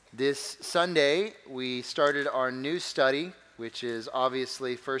This Sunday, we started our new study, which is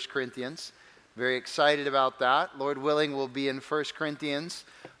obviously 1 Corinthians. Very excited about that. Lord willing, we'll be in 1 Corinthians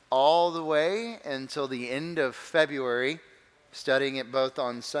all the way until the end of February, studying it both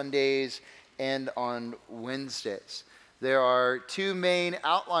on Sundays and on Wednesdays. There are two main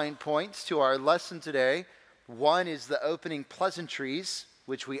outline points to our lesson today. One is the opening pleasantries,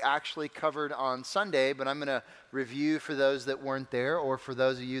 which we actually covered on Sunday, but I'm going to review for those that weren't there or for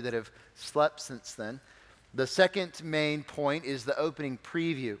those of you that have slept since then. The second main point is the opening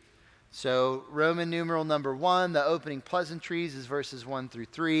preview. So Roman numeral number 1, the opening pleasantries is verses 1 through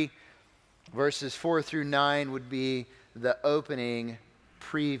 3. Verses 4 through 9 would be the opening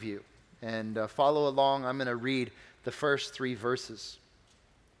preview. And follow along. I'm going to read the first 3 verses.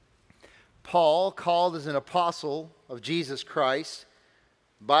 Paul, called as an apostle of Jesus Christ,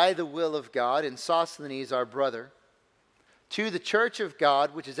 by the will of God, and Sosthenes our brother, to the church of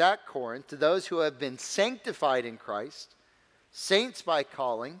God which is at Corinth, to those who have been sanctified in Christ, saints by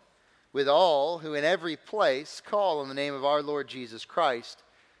calling, with all who in every place call on the name of our Lord Jesus Christ,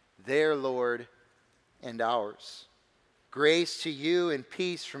 their Lord and ours. Grace to you and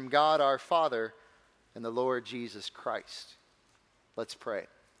peace from God our Father and the Lord Jesus Christ. Let's pray.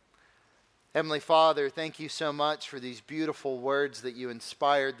 Heavenly Father, thank you so much for these beautiful words that you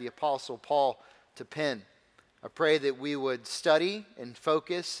inspired the Apostle Paul to pen. I pray that we would study and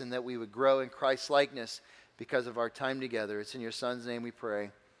focus and that we would grow in Christ's likeness because of our time together. It's in your Son's name we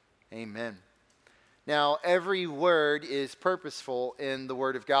pray. Amen. Now, every word is purposeful in the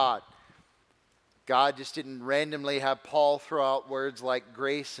Word of God. God just didn't randomly have Paul throw out words like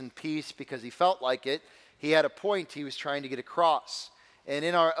grace and peace because he felt like it. He had a point he was trying to get across. And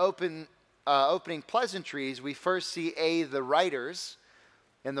in our opening pleasantries, we first see the writers,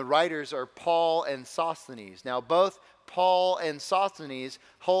 and the writers are Paul and Sosthenes. Now, both Paul and Sosthenes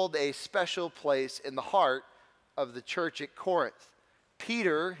hold a special place in the heart of the church at Corinth.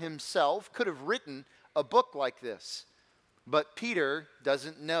 Peter himself could have written a book like this, but Peter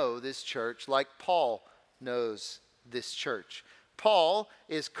doesn't know this church like Paul knows this church. Paul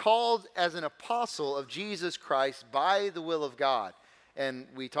is called as an apostle of Jesus Christ by the will of God. And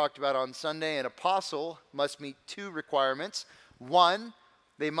we talked about on Sunday, an apostle must meet 2 requirements. 1,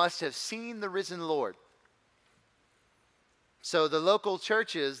 they must have seen the risen Lord. So the local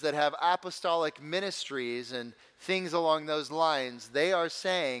churches that have apostolic ministries and things along those lines, they are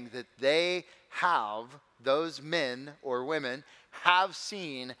saying that those men or women have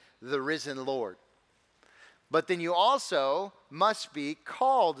seen the risen Lord. But then you also must be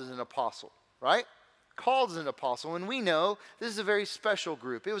called as an apostle, right? Called as an apostle, and we know this is a very special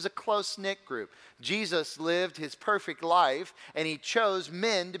group. It was a close-knit group. Jesus lived his perfect life, and he chose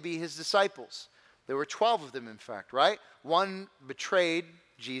men to be his disciples. There were 12 of them, in fact, right? 1 betrayed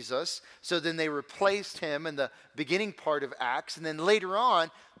Jesus, so then they replaced him in the beginning part of Acts, and then later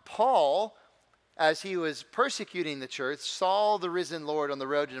on, Paul, as he was persecuting the church, saw the risen Lord on the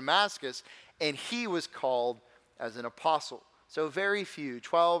road to Damascus, and he was called as an apostle. So very few,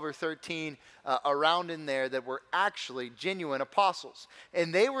 12 or 13 around in there that were actually genuine apostles.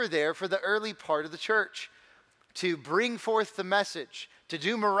 And they were there for the early part of the church to bring forth the message, to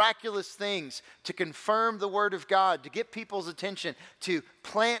do miraculous things, to confirm the word of God, to get people's attention, to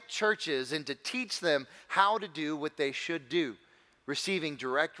plant churches and to teach them how to do what they should do, receiving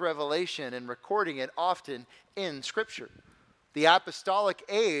direct revelation and recording it often in Scripture. The apostolic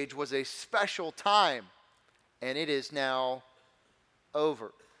age was a special time, and it is now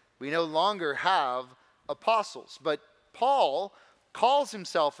over. We no longer have apostles, but Paul calls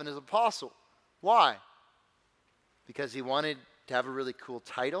himself an apostle. Why? Because he wanted to have a really cool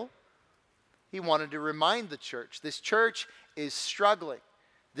title. He wanted to remind the church, this church is struggling.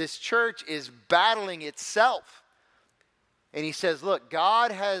 This church is battling itself. And he says, look,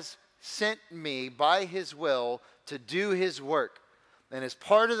 God has sent me by his will to do his work. And as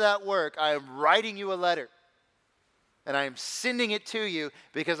part of that work, I am writing you a letter. And I am sending it to you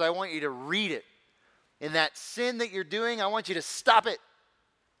because I want you to read it. In that sin that you're doing, I want you to stop it.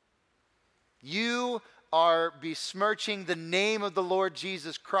 You are besmirching the name of the Lord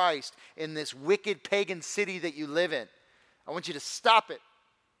Jesus Christ in this wicked pagan city that you live in. I want you to stop it.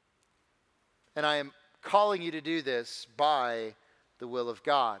 And I am calling you to do this by the will of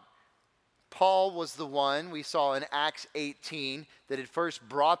God. Paul was the one we saw in Acts 18 that had first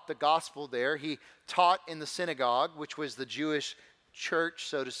brought the gospel there. He taught in the synagogue, which was the Jewish church,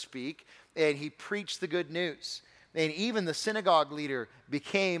 so to speak, and he preached the good news. And even the synagogue leader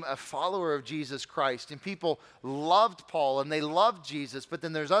became a follower of Jesus Christ. And people loved Paul and they loved Jesus, but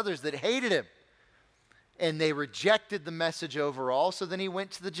then there's others that hated him. and they rejected the message overall. So then he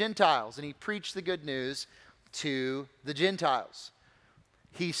went to the Gentiles and he preached the good news to the Gentiles.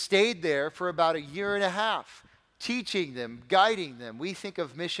 He stayed there for about a year and a half, teaching them, guiding them. We think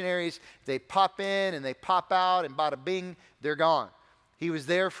of missionaries, they pop in and they pop out, and bada bing, they're gone. He was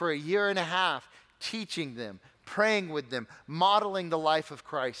there for a year and a half, teaching them, praying with them, modeling the life of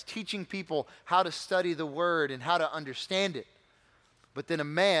Christ, teaching people how to study the Word and how to understand it. But then a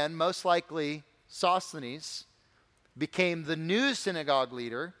man, most likely Sosthenes, became the new synagogue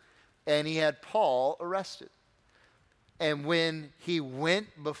leader, and he had Paul arrested. And when he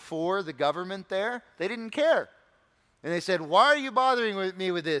went before the government there, they didn't care. And they said, "Why are you bothering me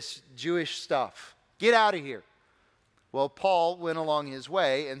with this Jewish stuff? Get out of here." Well, Paul went along his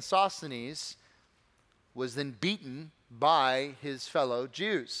way, and Sosthenes was then beaten by his fellow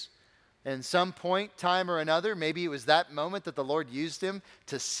Jews. And some point, time or another, maybe it was that moment that the Lord used him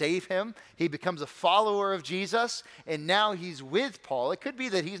to save him. He becomes a follower of Jesus, and now he's with Paul. It could be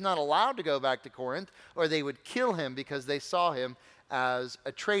that he's not allowed to go back to Corinth, or they would kill him because they saw him as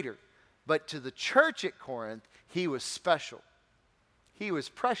a traitor. But to the church at Corinth, he was special. He was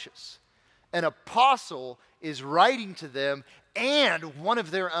precious. An apostle is writing to them, and one of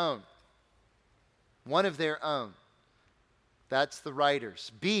their own. One of their own. That's the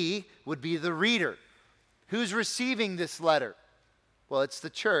writers. B would be the reader. Who's receiving this letter? Well, it's the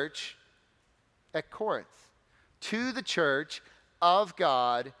church at Corinth. To the church of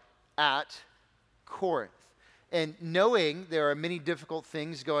God at Corinth. And knowing there are many difficult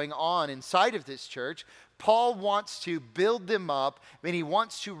things going on inside of this church, Paul wants to build them up, and he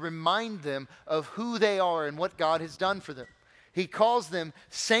wants to remind them of who they are and what God has done for them. He calls them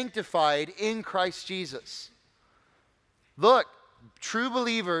sanctified in Christ Jesus. Look, true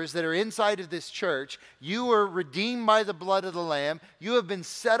believers that are inside of this church, you were redeemed by the blood of the Lamb. You have been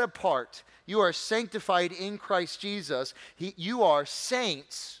set apart. You are sanctified in Christ Jesus. You are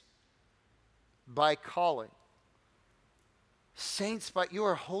saints by calling. Saints by, you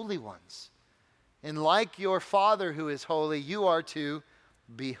are holy ones. And like your Father who is holy, you are to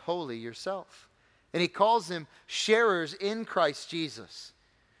be holy yourself. And he calls them sharers in Christ Jesus.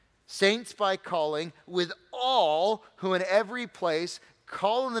 Saints by calling, with all who in every place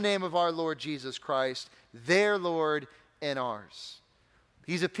call on the name of our Lord Jesus Christ, their Lord and ours.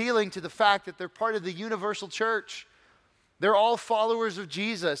 He's appealing to the fact that they're part of the universal church. They're all followers of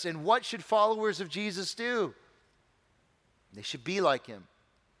Jesus. And what should followers of Jesus do? They should be like him.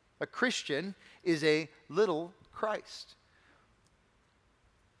 A Christian is a little Christ.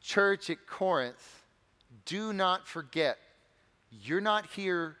 Church at Corinth, do not forget, you're not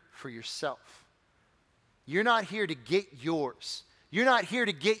here for yourself. You're not here to get yours. You're not here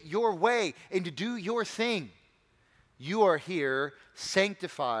to get your way and to do your thing. You are here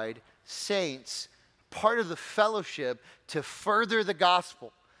sanctified saints, part of the fellowship to further the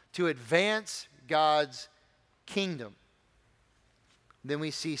gospel, to advance God's kingdom. Then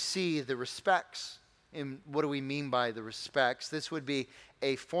we see C, the respects. And what do we mean by the respects? This would be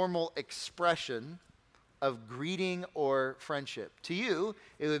a formal expression of greeting or friendship. To you,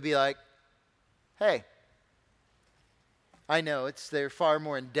 it would be like, hey. I know they're far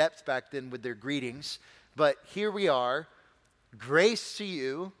more in depth back then with their greetings, but here we are. Grace to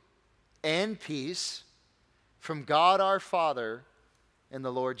you and peace from God our Father and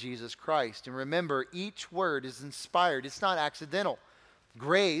the Lord Jesus Christ. And remember, each word is inspired. It's not accidental.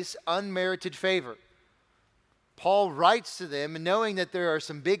 Grace, unmerited favor. Paul writes to them, and knowing that there are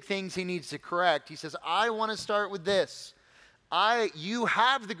some big things he needs to correct, he says, I want to start with this. You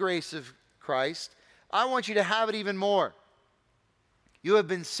have the grace of Christ. I want you to have it even more. You have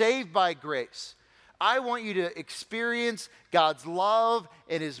been saved by grace. I want you to experience God's love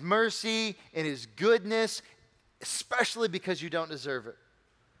and his mercy and his goodness, especially because you don't deserve it.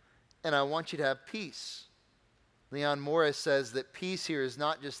 And I want you to have peace. Leon Morris says that peace here is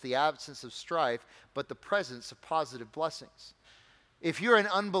not just the absence of strife, but the presence of positive blessings. If you're an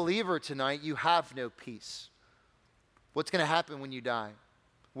unbeliever tonight, you have no peace. What's going to happen when you die?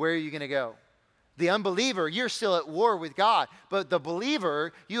 Where are you going to go? The unbeliever, you're still at war with God. But the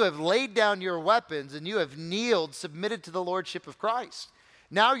believer, you have laid down your weapons and you have kneeled, submitted to the lordship of Christ.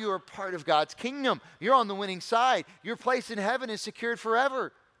 Now you are part of God's kingdom. You're on the winning side. Your place in heaven is secured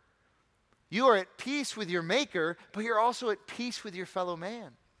forever. You are at peace with your Maker, but you're also at peace with your fellow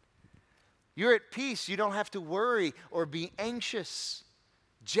man. You're at peace. You don't have to worry or be anxious,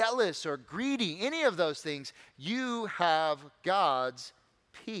 jealous, or greedy, any of those things. You have God's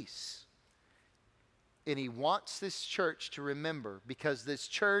peace. And he wants this church to remember, because this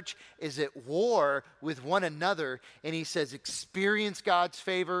church is at war with one another. And he says, experience God's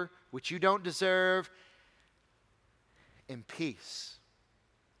favor, which you don't deserve. and peace.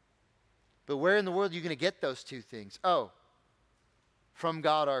 But where in the world are you going to get those two things? Oh, from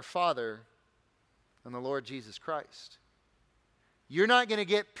God our Father and the Lord Jesus Christ. You're not going to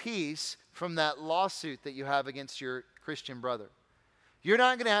get peace from that lawsuit that you have against your Christian brother. You're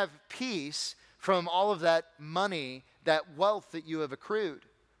not going to have peace from all of that money, that wealth that you have accrued.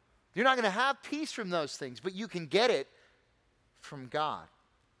 You're not going to have peace from those things, but you can get it from God.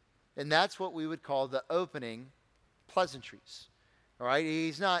 And that's what we would call the opening pleasantries. All right?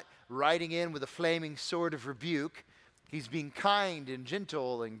 He's not riding in with a flaming sword of rebuke. He's being kind and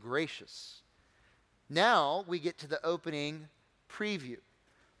gentle and gracious. Now we get to the opening preview.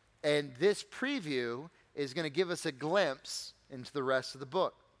 And this preview is going to give us a glimpse into the rest of the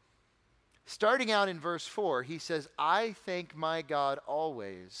book. Starting out in verse 4, he says, I thank my God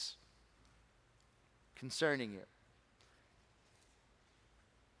always concerning you.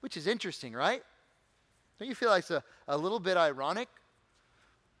 Which is interesting, right? Don't you feel like it's a little bit ironic?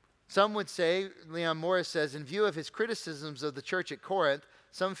 Some would say, Leon Morris says, in view of his criticisms of the church at Corinth,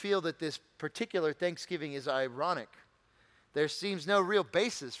 some feel that this particular thanksgiving is ironic. There seems no real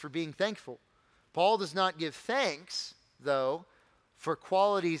basis for being thankful. Paul does not give thanks, though, for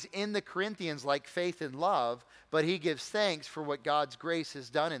qualities in the Corinthians like faith and love, but he gives thanks for what God's grace has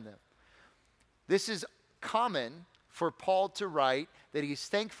done in them. This is common for Paul to write that he's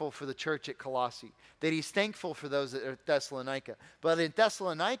thankful for the church at Colossae, that he's thankful for those that are at Thessalonica. But in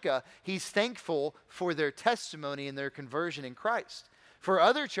Thessalonica, he's thankful for their testimony and their conversion in Christ. For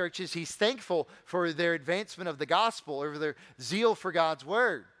other churches, he's thankful for their advancement of the gospel or their zeal for God's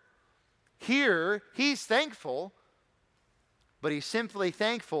word. Here, he's thankful, but he's simply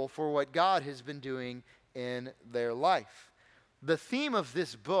thankful for what God has been doing in their life. The theme of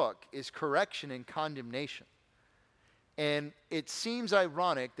this book is correction and condemnation. And it seems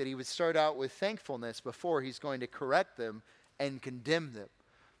ironic that he would start out with thankfulness before he's going to correct them and condemn them.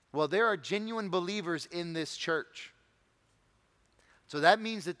 Well, there are genuine believers in this church. So that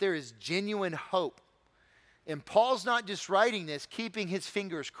means that there is genuine hope. And Paul's not just writing this, keeping his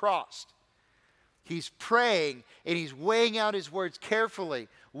fingers crossed. He's praying and he's weighing out his words carefully,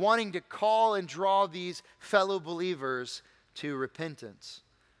 wanting to call and draw these fellow believers to repentance.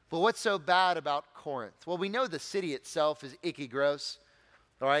 But what's so bad about Corinth? Well, we know the city itself is icky gross.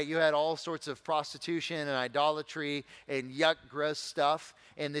 All right, you had all sorts of prostitution and idolatry and yuck, gross stuff.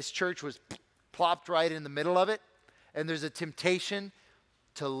 And this church was plopped right in the middle of it. And there's a temptation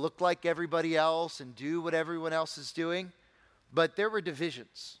to look like everybody else and do what everyone else is doing. But there were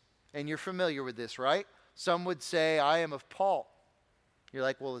divisions. And you're familiar with this, right? Some would say, I am of Paul. You're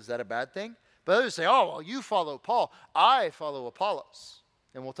like, well, is that a bad thing? But others say, oh, well, you follow Paul. I follow Apollos.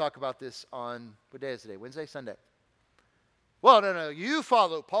 And we'll talk about this on, what day is today? Wednesday? Sunday? Well, no, you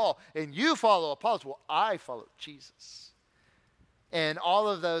follow Paul and you follow Apollos. Well, I follow Jesus. And all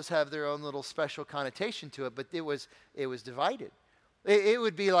of those have their own little special connotation to it, but it was divided. It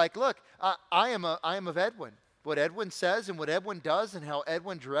would be like, look, I am of Edwin. What Edwin says and what Edwin does and how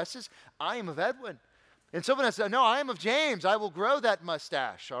Edwin dresses, I am of Edwin. And someone else said, no, I am of James. I will grow that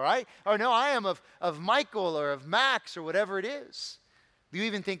mustache, all right? Or no, I am of Michael or of Max or whatever it is. You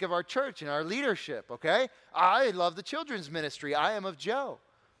even think of our church and our leadership, okay? I love the children's ministry. I am of Joe.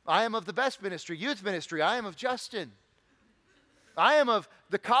 I am of the best ministry, youth ministry. I am of Justin. I am of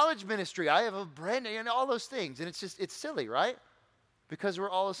the college ministry. I am of Brandon and all those things. And it's silly, right? Because we're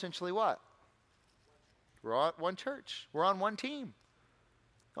all essentially what? We're on one church. We're on one team.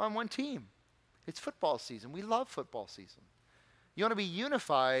 On one team. It's football season. We love football season. You want to be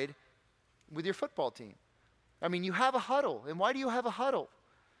unified with your football team. I mean, you have a huddle. And why do you have a huddle?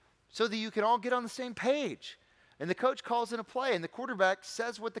 So that you can all get on the same page. And the coach calls in a play, and the quarterback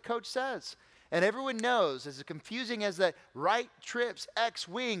says what the coach says. And everyone knows, as confusing as that right trips, X,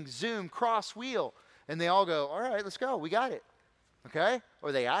 wing, zoom, cross, wheel. And they all go, all right, let's go. We got it. Okay?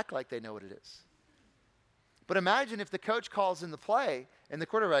 Or they act like they know what it is. But imagine if the coach calls in the play, and the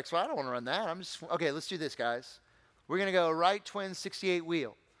quarterback's, well, I don't want to run that. Okay, let's do this, guys. We're going to go right twin 68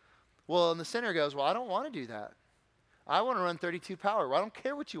 wheel. Well, and the center goes, well, I don't want to do that. I want to run 32 power. Well, I don't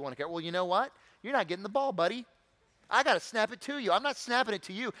care what you want to care. Well, you know what? You're not getting the ball, buddy. I got to snap it to you. I'm not snapping it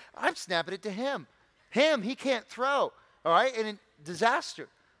to you. I'm snapping it to him. He can't throw. All right? And in disaster.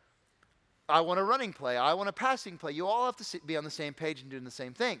 I want a running play. I want a passing play. You all have to be on the same page and doing the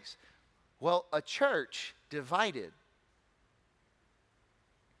same things. Well, a church divided,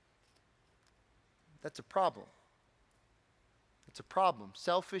 that's a problem. It's a problem.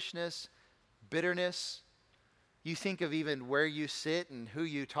 Selfishness, bitterness. You think of even where you sit and who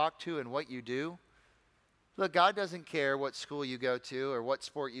you talk to and what you do. Look, God doesn't care what school you go to or what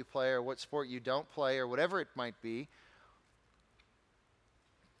sport you play or what sport you don't play or whatever it might be.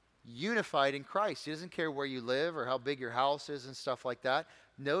 unified in Christ. He doesn't care where you live or how big your house is and stuff like that.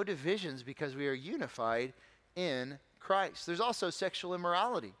 No divisions because we are unified in Christ. There's also sexual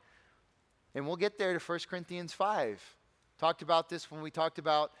immorality. And we'll get there to 1 Corinthians 5. Talked about this when we talked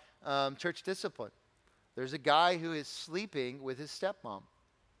about church discipline. There's a guy who is sleeping with his stepmom.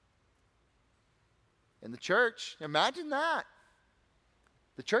 In the church, imagine that.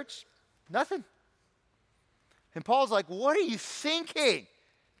 The church, nothing. And Paul's like, what are you thinking?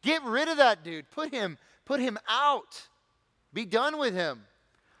 Get rid of that dude. Put him out. Be done with him.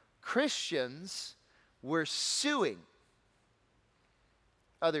 Christians were suing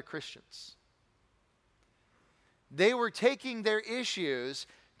other Christians. They were taking their issues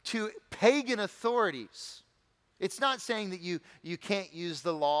to pagan authorities. It's not saying that you can't use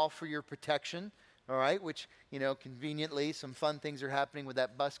the law for your protection, all right, which, conveniently some fun things are happening with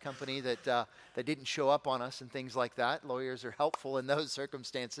that bus company that didn't show up on us and things like that. Lawyers are helpful in those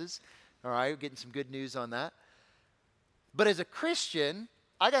circumstances, all right, we're getting some good news on that. But as a Christian,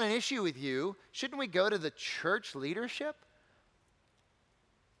 I got an issue with you. Shouldn't we go to the church leadership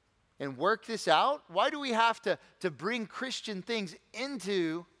and work this out? Why do we have to bring Christian things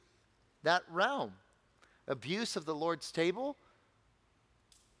into that realm? Abuse of the Lord's table.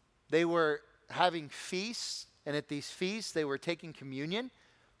 They were having feasts, and at these feasts they were taking communion,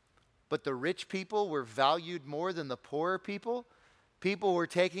 but the rich people were valued more than the poorer people. People were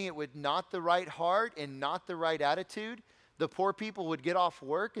taking it with not the right heart and not the right attitude. The poor people would get off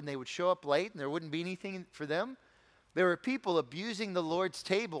work and they would show up late and there wouldn't be anything for them. There were people abusing the Lord's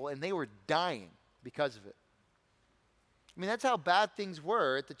table and they were dying because of it. I mean, that's how bad things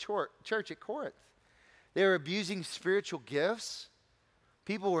were at the church at Corinth. They were abusing spiritual gifts.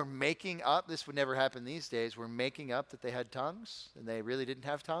 People were making up, this would never happen these days, were making up that they had tongues and they really didn't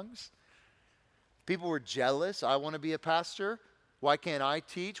have tongues. People were jealous. I want to be a pastor. Why can't I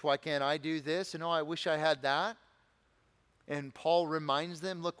teach? Why can't I do this? And I wish I had that. And Paul reminds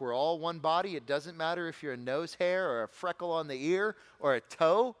them, look, we're all one body. It doesn't matter if you're a nose hair or a freckle on the ear or a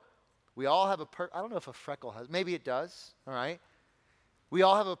toe. We all have I don't know if a freckle has, maybe it does, all right? We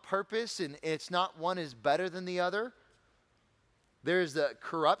all have a purpose, and it's not one is better than the other. There's the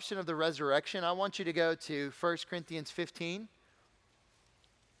corruption of the resurrection. I want you to go to 1 Corinthians 15.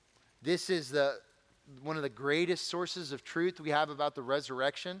 This is one of the greatest sources of truth we have about the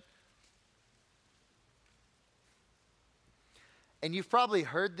resurrection. And you've probably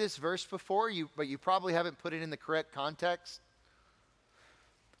heard this verse before, but you probably haven't put it in the correct context.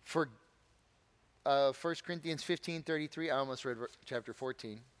 For 1 Corinthians 15:33, I almost read chapter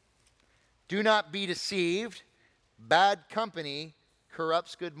 14. Do not be deceived. Bad company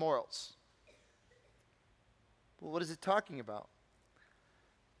corrupts good morals. Well, what is it talking about?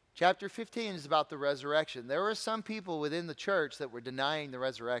 Chapter 15 is about the resurrection. There were some people within the church that were denying the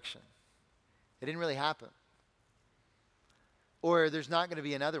resurrection. It didn't really happen. Or there's not going to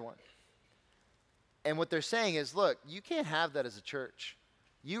be another one. And what they're saying is, look, you can't have that as a church.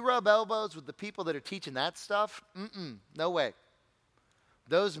 You rub elbows with the people that are teaching that stuff? No way.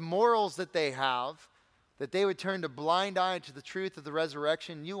 Those morals that they have, that they would turn a blind eye to the truth of the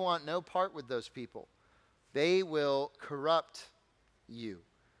resurrection, you want no part with those people. They will corrupt you.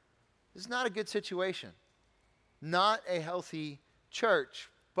 This is not a good situation. Not a healthy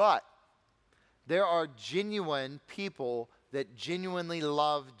church. But there are genuine people that genuinely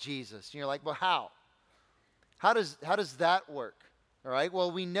love Jesus. And you're like, well, how? How does that work? All right,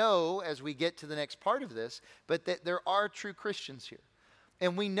 well, we know as we get to the next part of this, but that there are true Christians here.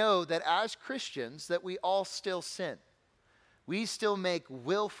 And we know that as Christians, that we all still sin. We still make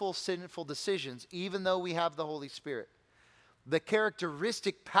willful, sinful decisions, even though we have the Holy Spirit. The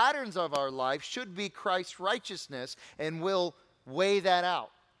characteristic patterns of our life should be Christ's righteousness, and we'll weigh that out,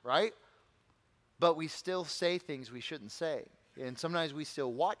 right? But we still say things we shouldn't say. And sometimes we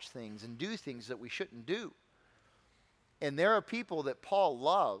still watch things and do things that we shouldn't do. And there are people that Paul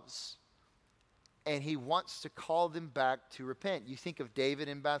loves, and he wants to call them back to repent. You think of David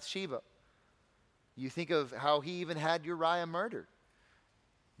and Bathsheba. You think of how he even had Uriah murdered.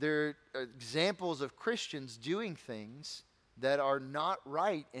 There are examples of Christians doing things that are not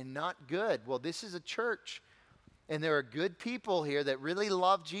right and not good. Well, this is a church, and there are good people here that really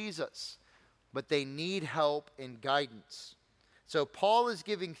love Jesus, but they need help and guidance. So Paul is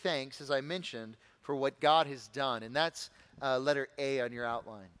giving thanks, as I mentioned, for what God has done. And that's letter A on your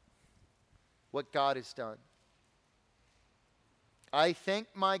outline. What God has done. I thank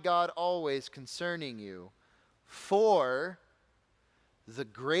my God always concerning you for the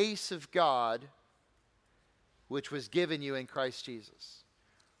grace of God which was given you in Christ Jesus.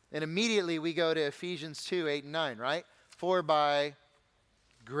 And immediately we go to Ephesians 2:8 and 9, right? For by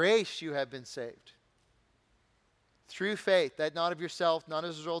grace you have been saved. Through faith, that not of yourself, not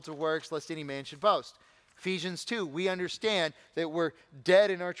as a result of works, lest any man should boast. Ephesians 2, we understand that we're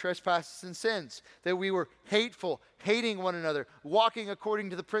dead in our trespasses and sins, that we were hateful, hating one another, walking according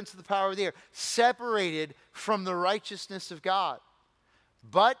to the prince of the power of the air, separated from the righteousness of God.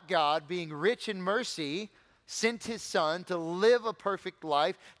 But God, being rich in mercy, sent his Son to live a perfect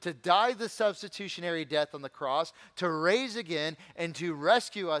life, to die the substitutionary death on the cross, to raise again, and to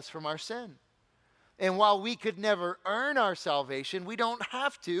rescue us from our sin. And while we could never earn our salvation, we don't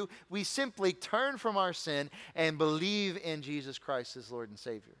have to. We simply turn from our sin and believe in Jesus Christ as Lord and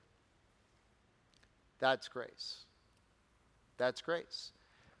Savior. That's grace. That's grace.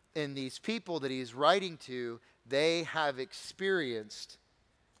 And these people that he's writing to, they have experienced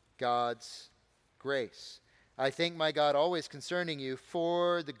God's grace. I thank my God always concerning you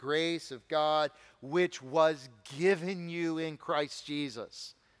for the grace of God which was given you in Christ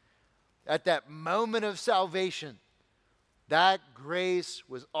Jesus. At that moment of salvation, that grace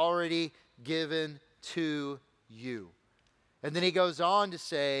was already given to you. And then he goes on to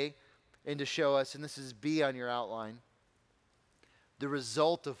say and to show us, and this is B on your outline, the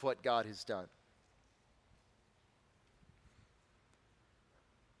result of what God has done.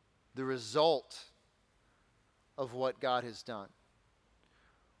 The result of what God has done.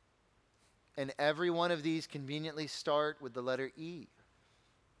 And every one of these conveniently start with the letter E.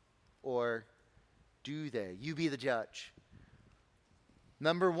 Or do they? You be the judge.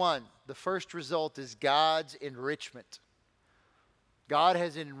 Number one, the first result is God's enrichment. God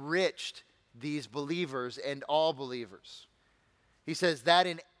has enriched these believers and all believers. He says that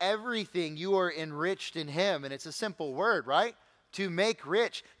in everything you are enriched in him. And it's a simple word, right? To make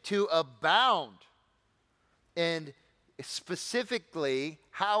rich, to abound. And specifically,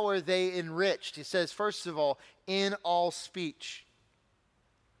 how are they enriched? He says, first of all, in all speech.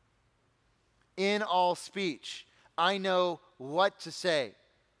 In all speech. I know what to say.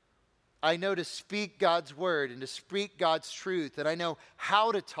 I know to speak God's word and to speak God's truth. And I know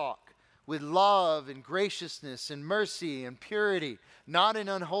how to talk with love and graciousness and mercy and purity, not in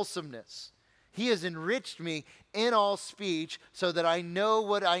unwholesomeness. He has enriched me in all speech so that I know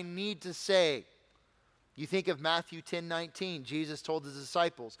what I need to say. You think of Matthew 10:19. Jesus told his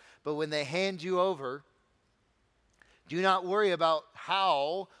disciples, but when they hand you over, do not worry about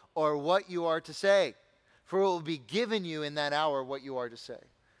how or what you are to say, for it will be given you in that hour what you are to say.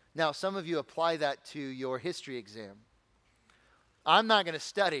 Now, some of you apply that to your history exam. I'm not going to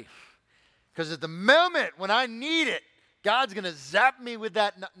study, because at the moment when I need it, God's going to zap me with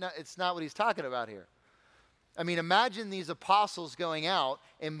that. No, it's not what he's talking about here. I mean, imagine these apostles going out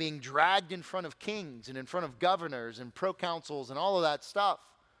and being dragged in front of kings and in front of governors and proconsuls and all of that stuff.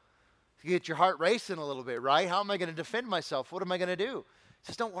 You get your heart racing a little bit, right? How am I going to defend myself? What am I going to do?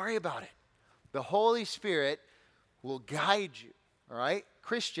 Just don't worry about it. The Holy Spirit will guide you, all right?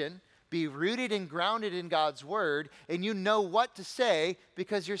 Christian, be rooted and grounded in God's word, and you know what to say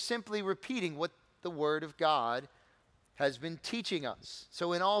because you're simply repeating what the word of God has been teaching us.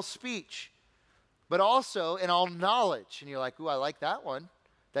 So in all speech, but also in all knowledge. And you're like, ooh, I like that one.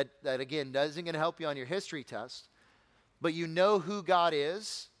 That again, isn't going to help you on your history test. But you know who God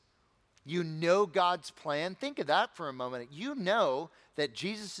is. You know God's plan. Think of that for a moment. You know that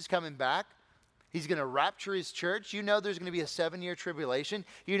Jesus is coming back. He's going to rapture his church. You know there's going to be a 7-year tribulation.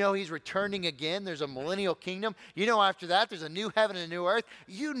 You know he's returning again. There's a millennial kingdom. You know after that there's a new heaven and a new earth.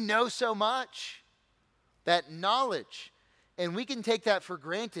 You know so much. That knowledge. And we can take that for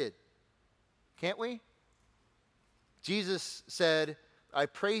granted. Can't we? Jesus said, I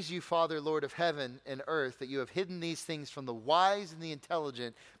praise you, Father, Lord of heaven and earth, that you have hidden these things from the wise and the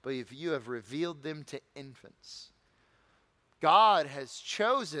intelligent, but you have revealed them to infants. God has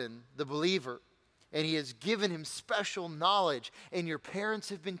chosen the believer, and he has given him special knowledge. And your parents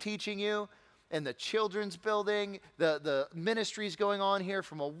have been teaching you, and the children's building, the ministries going on here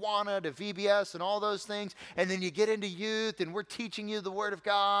from Awana to VBS and all those things. And then you get into youth, and we're teaching you the Word of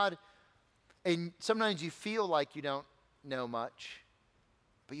God. And sometimes you feel like you don't know much.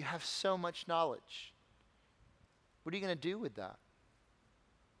 But you have so much knowledge. What are you going to do with that?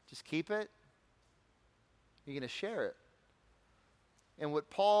 Just keep it? You're going to share it. And what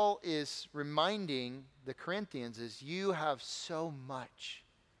Paul is reminding the Corinthians is you have so much.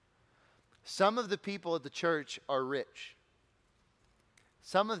 Some of the people at the church are rich.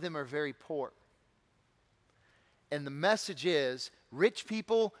 Some of them are very poor. And the message is, rich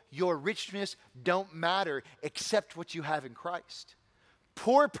people, your richness don't matter except what you have in Christ.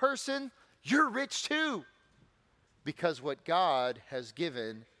 Poor person, you're rich too, because what God has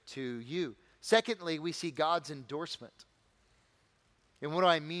given to you. Secondly, we see God's endorsement. And what do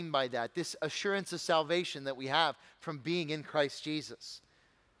I mean by that? This assurance of salvation that we have from being in Christ Jesus.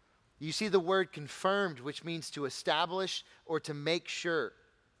 You see the word confirmed, which means to establish or to make sure.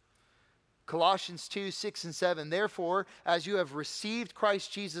 Colossians 2, 6 and 7, therefore, as you have received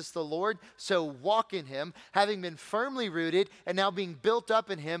Christ Jesus the Lord, so walk in him, having been firmly rooted and now being built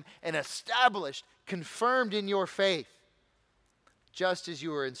up in him and established, confirmed in your faith, just as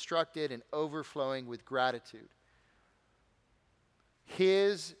you were instructed and overflowing with gratitude.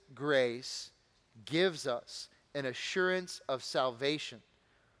 His grace gives us an assurance of salvation.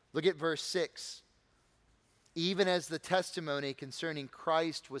 Look at verse 6. Even as the testimony concerning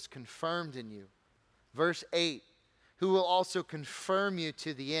Christ was confirmed in you. Verse 8. Who will also confirm you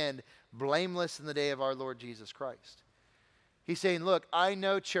to the end, blameless in the day of our Lord Jesus Christ. He's saying, look, I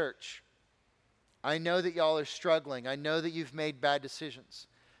know, church. I know that y'all are struggling. I know that you've made bad decisions.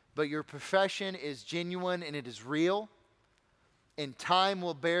 But your profession is genuine and it is real. And time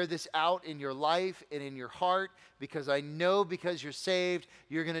will bear this out in your life and in your heart, because I know because you're saved,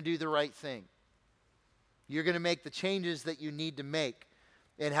 you're going to do the right thing. You're going to make the changes that you need to make.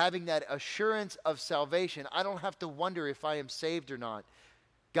 And having that assurance of salvation, I don't have to wonder if I am saved or not.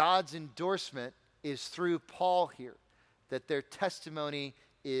 God's endorsement is through Paul here, that their testimony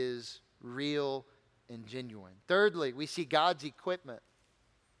is real and genuine. Thirdly, we see God's equipment.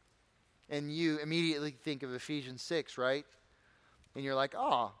 And you immediately think of Ephesians 6, right? And you're like,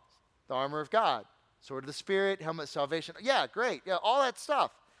 oh, the armor of God, sword of the Spirit, helmet of salvation. Yeah, great. Yeah, all that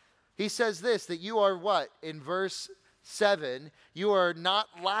stuff. He says this, that you are what? In verse 7, you are not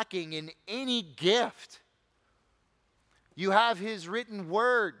lacking in any gift. You have his written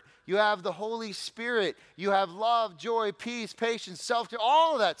word. You have the Holy Spirit. You have love, joy, peace, patience, self-control,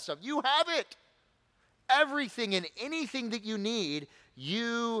 all of that stuff. You have it. Everything and anything that you need,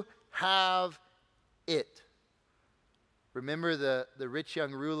 you have it. Remember the rich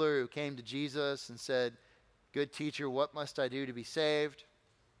young ruler who came to Jesus and said, good teacher, what must I do to be saved?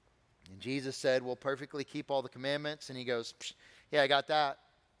 And Jesus said, well, perfectly keep all the commandments. And he goes, yeah, I got that.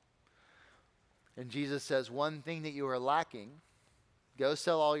 And Jesus says, one thing that you are lacking, go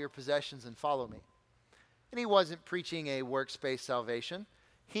sell all your possessions and follow me. And he wasn't preaching a works-based salvation.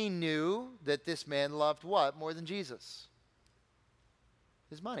 He knew that this man loved what more than Jesus?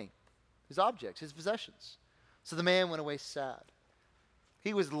 His money, his objects, his possessions. So the man went away sad.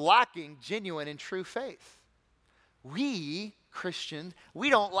 He was lacking genuine and true faith. We, Christians, we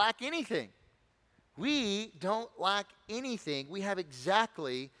don't lack anything. We don't lack anything. We have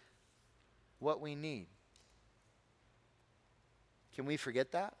exactly what we need. Can we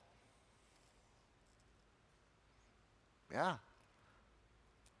forget that? Yeah.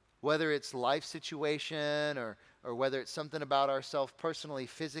 Whether it's life situation or whether it's something about ourselves personally,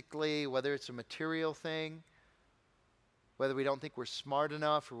 physically, whether it's a material thing, whether we don't think we're smart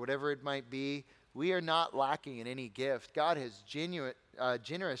enough or whatever it might be, we are not lacking in any gift. God has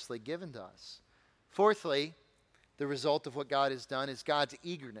generously given to us. Fourthly, the result of what God has done is God's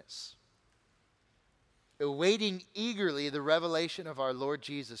eagerness. Awaiting eagerly the revelation of our Lord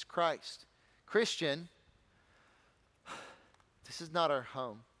Jesus Christ. Christian, this is not our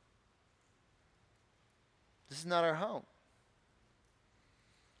home. This is not our home.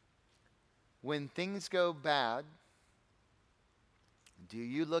 When things go bad, do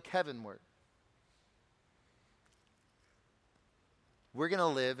you look heavenward? We're going to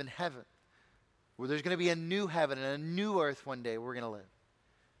live in heaven, where there's going to be a new heaven and a new earth one day we're going to live.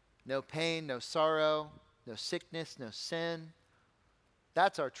 No pain, no sorrow, no sickness, no sin.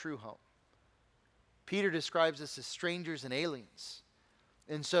 That's our true home. Peter describes us as strangers and aliens.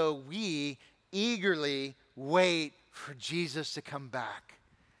 And so we eagerly wait for Jesus to come back.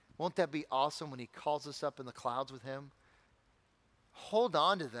 Won't that be awesome when he calls us up in the clouds with him? Hold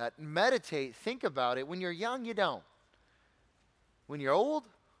on to that. Meditate. Think about it. When you're young, you don't. When you're old,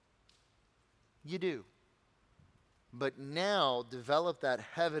 you do. But now develop that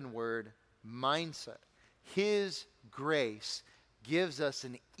heavenward mindset. His grace gives us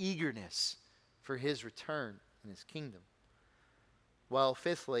an eagerness for his return in his kingdom. Well,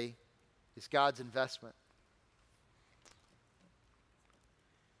 fifthly, is God's investment.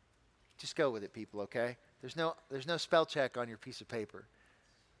 Just go with it, people, okay? There's no spell check on your piece of paper.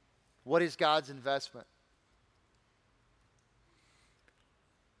 What is God's investment?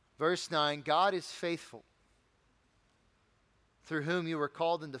 Verse 9, God is faithful, through whom you were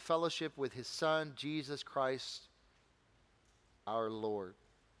called into fellowship with his Son, Jesus Christ, our Lord.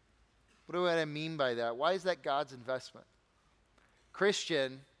 What do I mean by that? Why is that God's investment?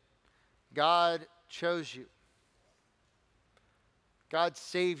 Christian, God chose you. God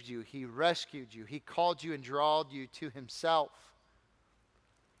saved you. He rescued you. He called you and drawed you to himself.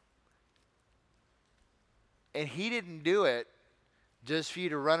 And he didn't do it just for you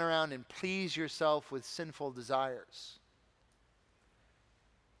to run around and please yourself with sinful desires.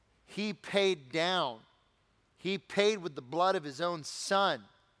 He paid down. He paid with the blood of his own son.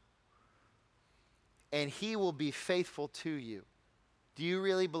 And he will be faithful to you. Do you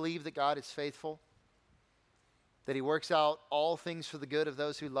really believe that God is faithful? That he works out all things for the good of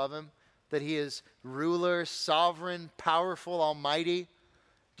those who love him? That he is ruler, sovereign, powerful, almighty?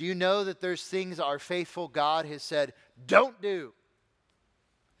 Do you know that there's things our faithful God has said, don't do?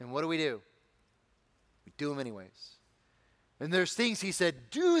 And what do? We do them anyways. And there's things he said,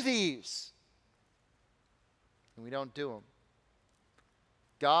 do these. And we don't do them.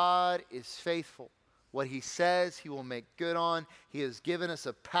 God is faithful. What he says, he will make good on. He has given us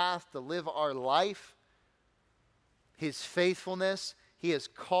a path to live our life. His faithfulness, he has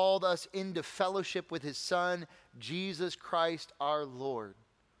called us into fellowship with his Son, Jesus Christ our Lord.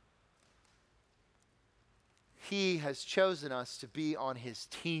 He has chosen us to be on his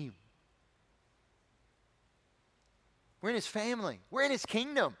team. We're in his family. We're in his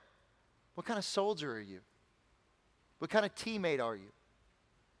kingdom. What kind of soldier are you? What kind of teammate are you?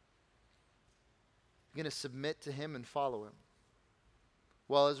 You're going to submit to him and follow him.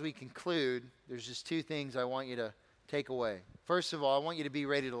 Well, as we conclude, there's just two things I want you to take away. First of all, I want you to be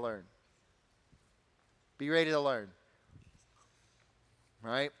ready to learn. Be ready to learn.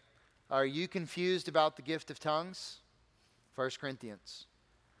 Right? Are you confused about the gift of tongues? 1 Corinthians.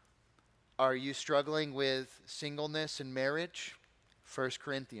 Are you struggling with singleness and marriage? 1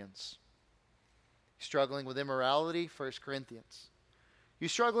 Corinthians. Struggling with immorality? 1 Corinthians. You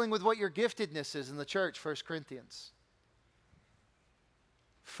struggling with what your giftedness is in the church? 1 Corinthians.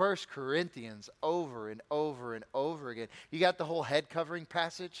 1 Corinthians over and over and over again. You got the whole head covering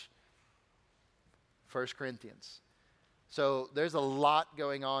passage? 1 Corinthians. So there's a lot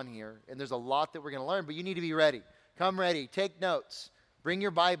going on here, and there's a lot that we're going to learn, but you need to be ready. Come ready. Take notes. Bring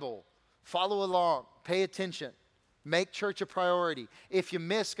your Bible. Follow along. Pay attention. Make church a priority. If you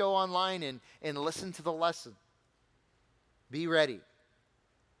miss, go online and listen to the lesson. Be ready.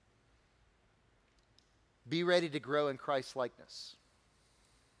 Be ready to grow in Christ's likeness.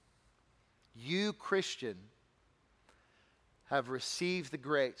 You, Christian, have received the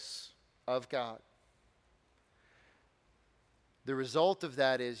grace of God. The result of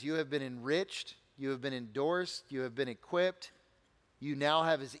that is you have been enriched, you have been endorsed, you have been equipped. You now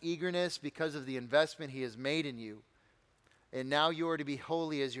have his eagerness because of the investment he has made in you. And now you are to be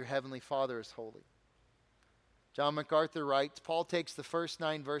holy as your heavenly Father is holy. John MacArthur writes, Paul takes the first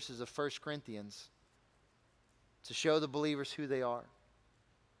 9 verses of 1 Corinthians to show the believers who they are.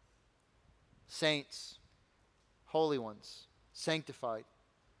 Saints, holy ones, sanctified.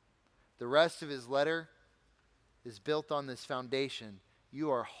 The rest of his letter is built on this foundation.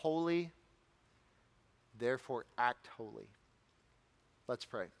 You are holy, therefore act holy. Let's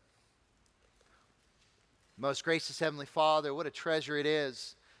pray. Most gracious Heavenly Father, what a treasure it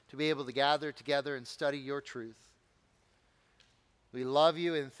is to be able to gather together and study your truth. We love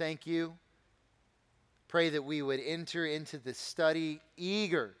you and thank you. Pray that we would enter into this study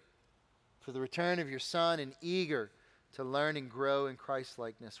eager for the return of your Son and eager to learn and grow in Christ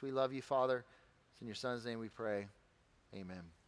likeness. We love you, Father. It's in your Son's name we pray. Amen.